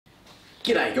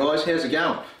G'day guys, how's it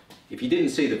going? If you didn't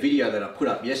see the video that I put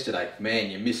up yesterday, man,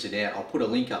 you're missing out. I'll put a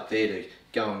link up there to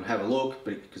go and have a look,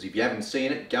 because if you haven't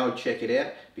seen it, go and check it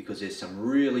out, because there's some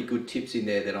really good tips in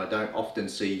there that I don't often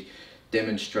see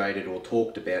demonstrated or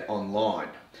talked about online.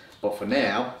 But for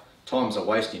now, times are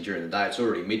wasting during the day. It's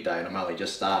already midday and I'm only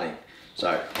just starting. So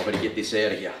I better get this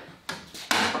out of here.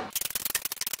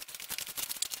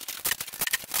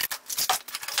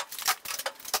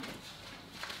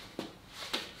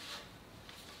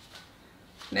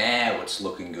 Now it's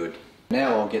looking good.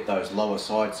 Now I'll get those lower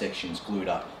side sections glued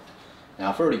up. Now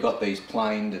I've already got these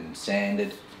planed and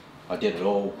sanded. I did it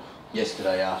all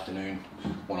yesterday afternoon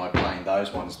when I planed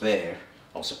those ones there.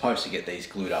 I was supposed to get these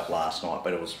glued up last night,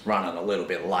 but it was running a little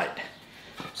bit late.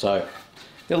 So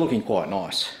they're looking quite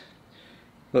nice.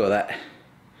 Look at that.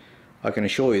 I can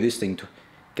assure you this thing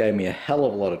gave me a hell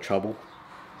of a lot of trouble.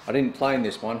 I didn't plane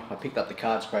this one. I picked up the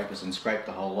card scrapers and scraped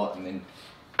the whole lot and then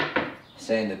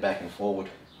sanded back and forward.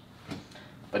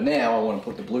 But now I want to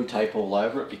put the blue tape all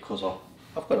over it because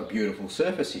I've got a beautiful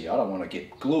surface here. I don't want to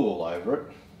get glue all over it.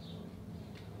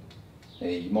 Now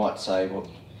you might say,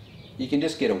 well, you can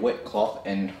just get a wet cloth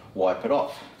and wipe it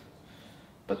off.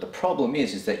 But the problem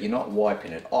is that you're not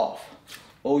wiping it off.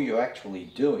 All you're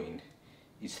actually doing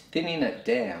is thinning it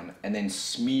down and then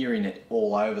smearing it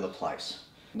all over the place.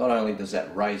 Not only does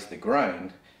that raise the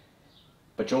grain,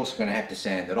 but you're also going to have to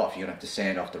sand it off. You're going to have to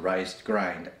sand off the raised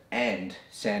grain and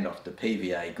sand off the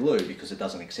PVA glue because it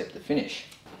doesn't accept the finish.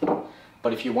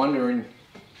 But if you're wondering,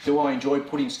 do I enjoy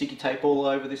putting sticky tape all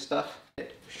over this stuff?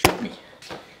 Shoot me.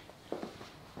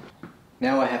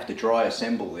 Now I have to dry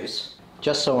assemble this,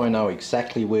 just so I know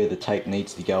exactly where the tape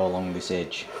needs to go along this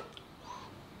edge.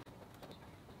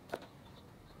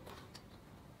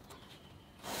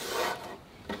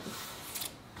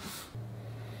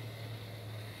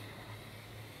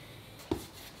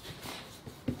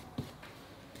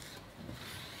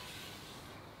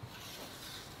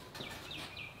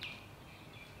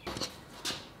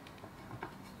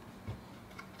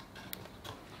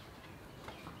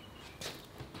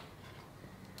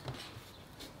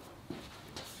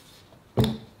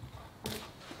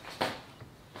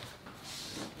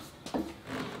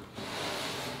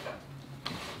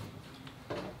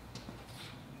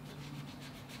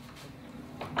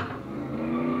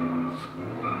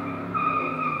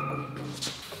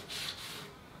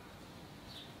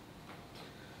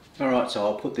 Alright, so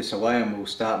I'll put this away and we'll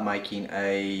start making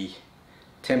a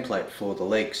template for the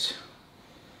legs.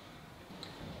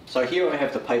 So here I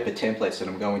have the paper templates that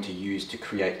I'm going to use to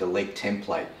create the leg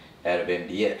template out of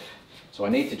MDF. So I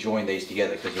need to join these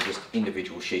together because they're just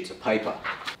individual sheets of paper.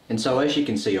 And so as you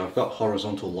can see, I've got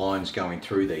horizontal lines going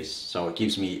through these, so it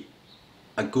gives me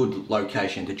a good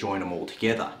location to join them all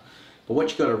together. But what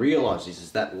you've got to realise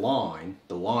is that line,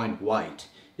 the line weight,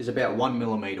 is about 1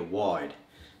 millimetre wide.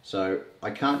 So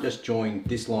I can't just join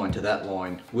this line to that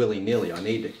line willy-nilly. I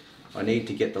need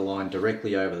to get the line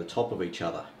directly over the top of each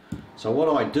other. So what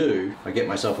I do, I get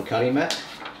myself a cutting mat,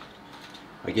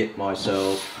 I get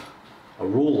myself a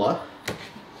ruler,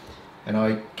 and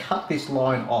I cut this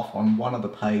line off on one of the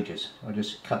pages. I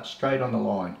just cut straight on the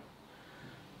line,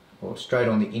 or straight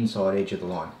on the inside edge of the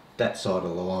line, that side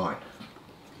of the line.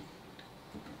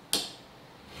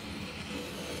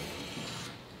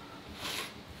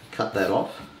 Cut that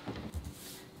off.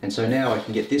 And so now I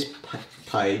can get this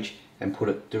page and put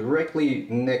it directly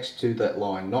next to that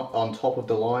line, not on top of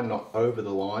the line, not over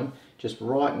the line, just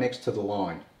right next to the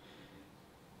line.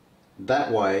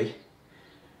 That way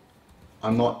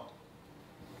I'm not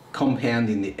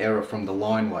compounding the error from the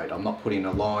line weight. I'm not putting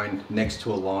a line next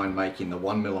to a line making the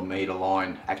 1 millimetre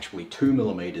line actually 2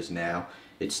 millimetres now.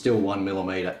 It's still 1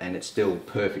 millimetre and it's still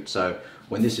perfect. So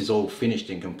when this is all finished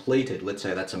and completed, let's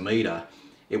say that's a metre,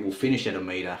 it will finish at a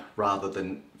metre rather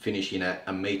than finishing at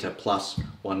a metre plus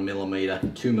 1 millimetre,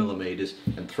 2 millimetres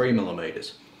and 3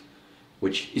 millimetres,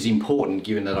 which is important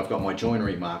given that I've got my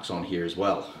joinery marks on here as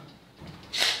well.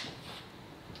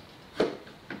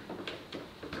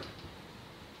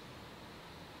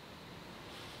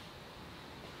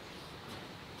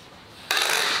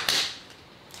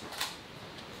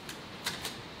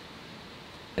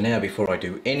 And now before I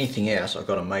do anything else, I've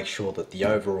got to make sure that the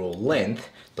overall length,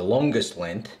 the longest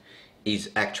length,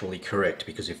 is actually correct,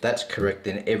 because if that's correct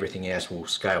then everything else will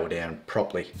scale down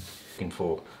properly. Looking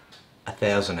for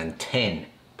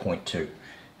 1010.2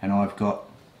 and I've got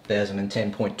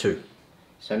 1010.2.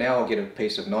 So now I'll get a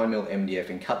piece of 9mm MDF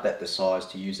and cut that the size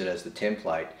to use it as the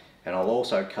template, and I'll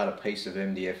also cut a piece of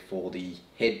MDF for the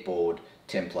headboard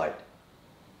template.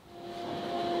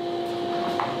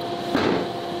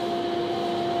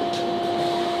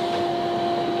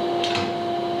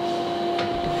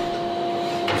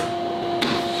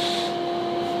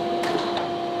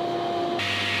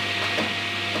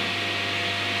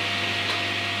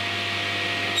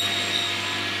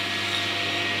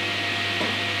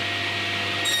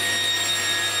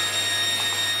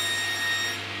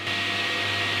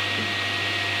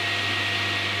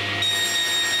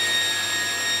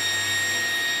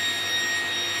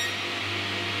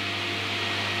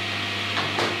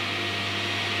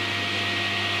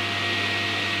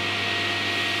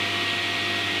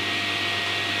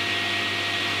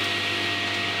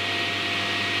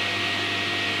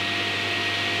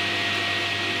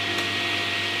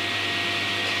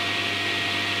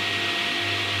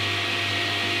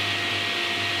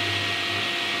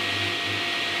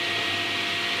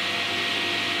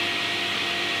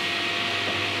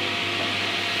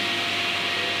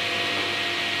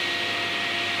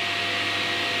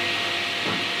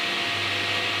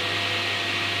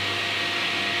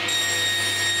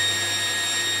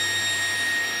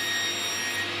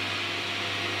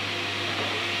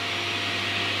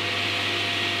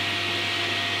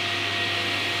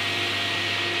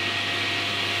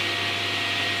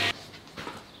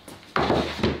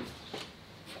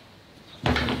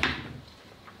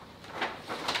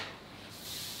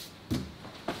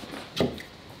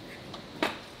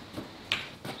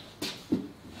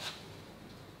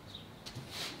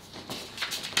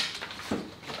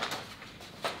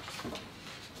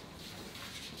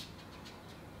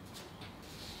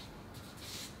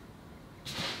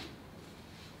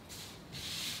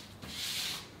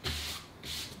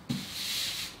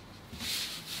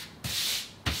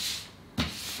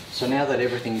 So now that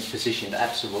everything is positioned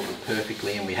absolutely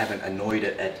perfectly and we haven't annoyed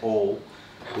it at all,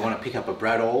 we want to pick up a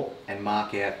brad awl and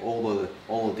mark out all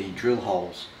of the drill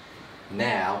holes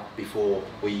now before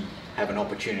we have an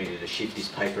opportunity to shift this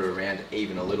paper around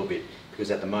even a little bit, because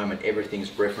at the moment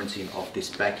everything's referencing off this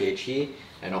back edge here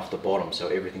and off the bottom, so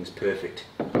everything's perfect.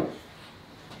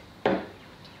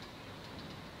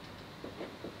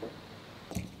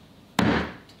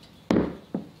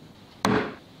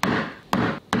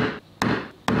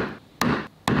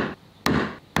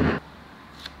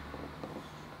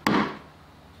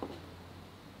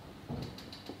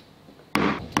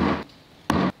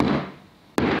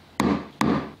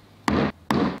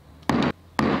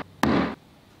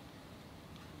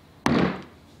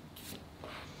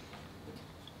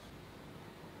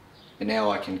 And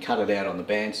now I can cut it out on the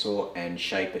bandsaw and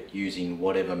shape it using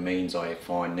whatever means I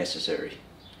find necessary.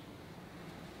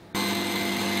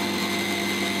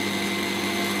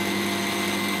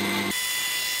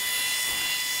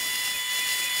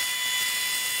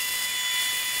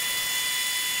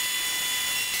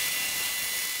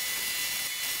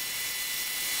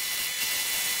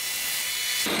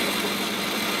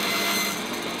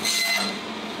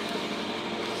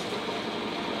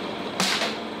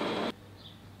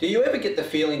 Do you ever get the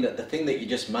feeling that the thing that you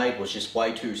just made was just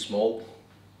way too small?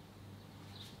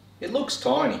 It looks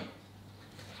tiny,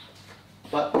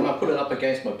 but when I put it up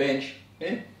against my bench,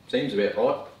 yeah, seems about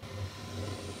right.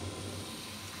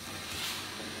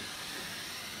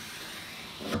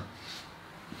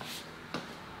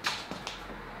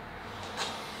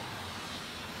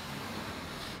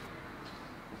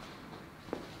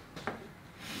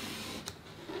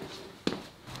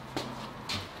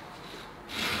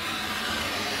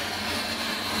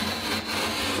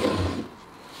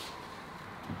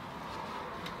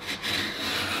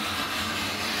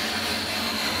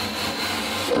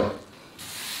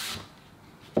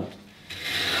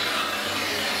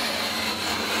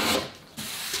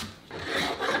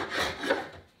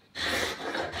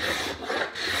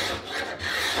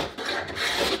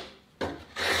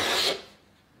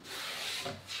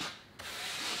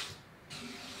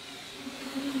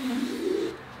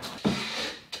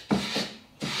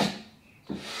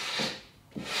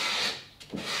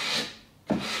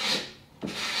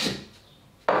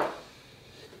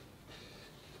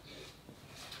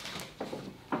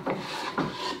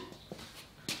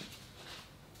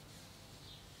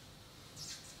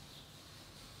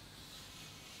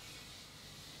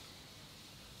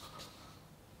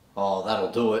 Oh,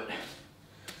 that'll do it.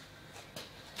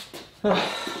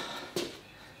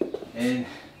 And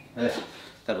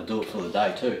that'll do it for the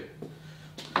day too.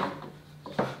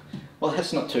 Well,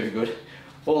 that's not too good.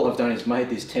 All I've done is made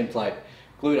this template,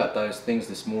 glued up those things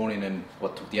this morning, and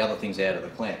took the other things out of the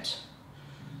clamps.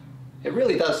 It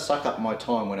really does suck up my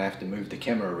time when I have to move the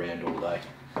camera around all day.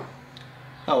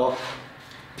 Oh well,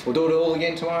 we'll do it all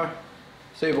again tomorrow.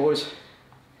 See you boys.